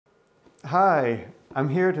Hi, I'm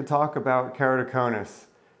here to talk about keratoconus.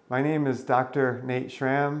 My name is Dr. Nate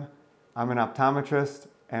Shram. I'm an optometrist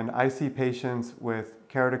and I see patients with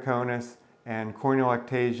keratoconus and corneal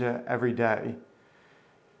ectasia every day.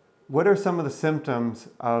 What are some of the symptoms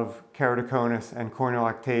of keratoconus and corneal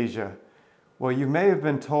ectasia? Well, you may have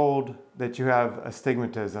been told that you have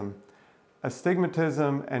astigmatism.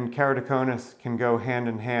 Astigmatism and keratoconus can go hand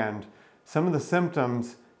in hand. Some of the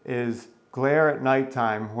symptoms is glare at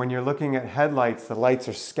nighttime. When you're looking at headlights, the lights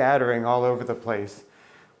are scattering all over the place.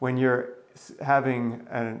 When you're having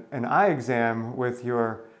an eye exam with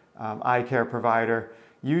your eye care provider,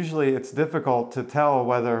 usually it's difficult to tell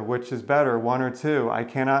which is better, one or two. I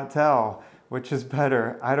cannot tell which is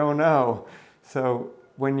better. I don't know. So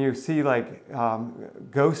when you see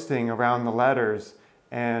ghosting around the letters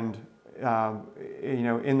and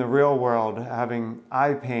in the real world, having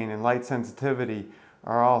eye pain and light sensitivity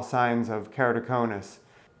are all signs of keratoconus.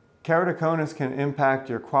 Keratoconus can impact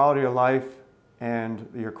your quality of life and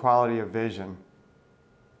your quality of vision.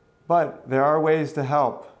 But there are ways to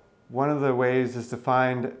help. One of the ways is to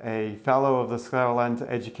find a fellow of the Scleral Lens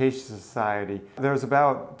Education Society. There's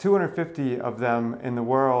about 250 of them in the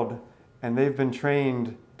world, and they've been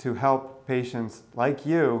trained to help patients like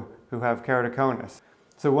you who have keratoconus.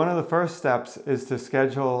 So one of the first steps is to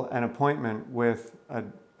schedule an appointment with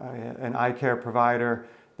an eye care provider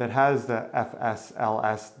that has the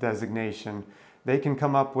FSLS designation. They can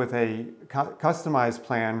come up with a customized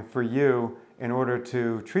plan for you in order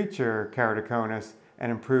to treat your keratoconus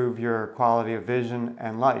and improve your quality of vision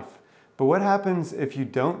and life. But what happens if you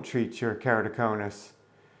don't treat your keratoconus?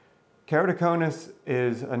 Keratoconus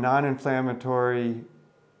is a non-inflammatory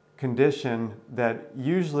condition that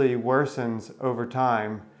usually worsens over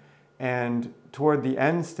time, and toward the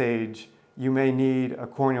end stage you may need a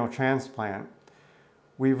corneal transplant.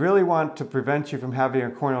 We really want to prevent you from having a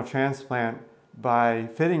corneal transplant by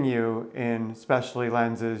fitting you in specialty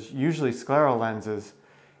lenses, usually scleral lenses.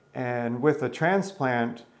 And with a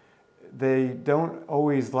transplant, they don't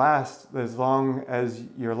always last as long as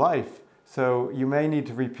your life. So you may need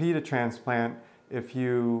to repeat a transplant if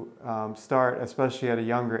you start, especially at a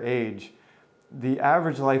younger age. The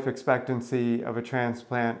average life expectancy of a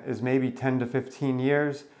transplant is maybe 10 to 15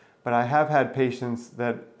 years, but I have had patients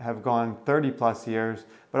that have gone 30 plus years,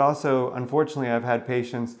 but also, unfortunately, I've had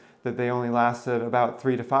patients that they only lasted about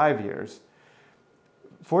 3 to 5 years.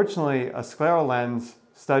 Fortunately, a scleral lens,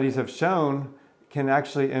 studies have shown, can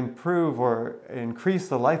actually improve or increase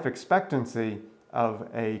the life expectancy of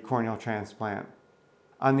a corneal transplant.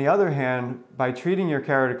 On the other hand, by treating your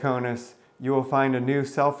keratoconus, you will find a new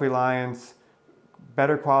self-reliance,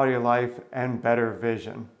 better quality of life, and better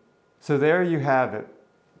vision. So there you have it.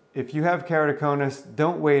 If you have keratoconus,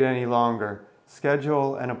 don't wait any longer.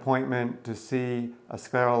 Schedule an appointment to see a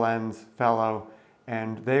scleral lens fellow,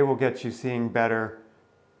 and they will get you seeing better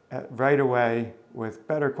right away with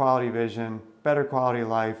better quality vision, better quality of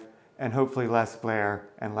life, and hopefully less glare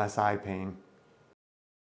and less eye pain.